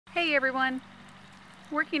Hey everyone,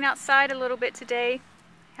 working outside a little bit today,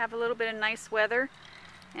 have a little bit of nice weather,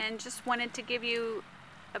 and just wanted to give you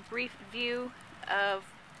a brief view of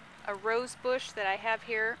a rose bush that I have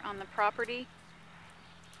here on the property.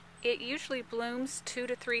 It usually blooms 2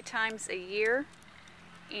 to 3 times a year,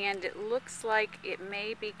 and it looks like it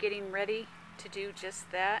may be getting ready to do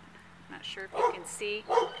just that. I'm not sure if you can see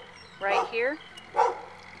right here,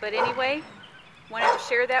 but anyway, wanted to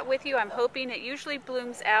share that with you. I'm hoping it usually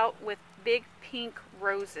blooms out with big pink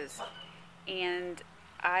roses, and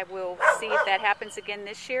I will see if that happens again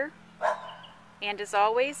this year. And as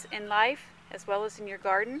always in life, as well as in your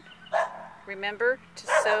garden, remember to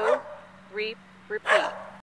sow, reap, repeat.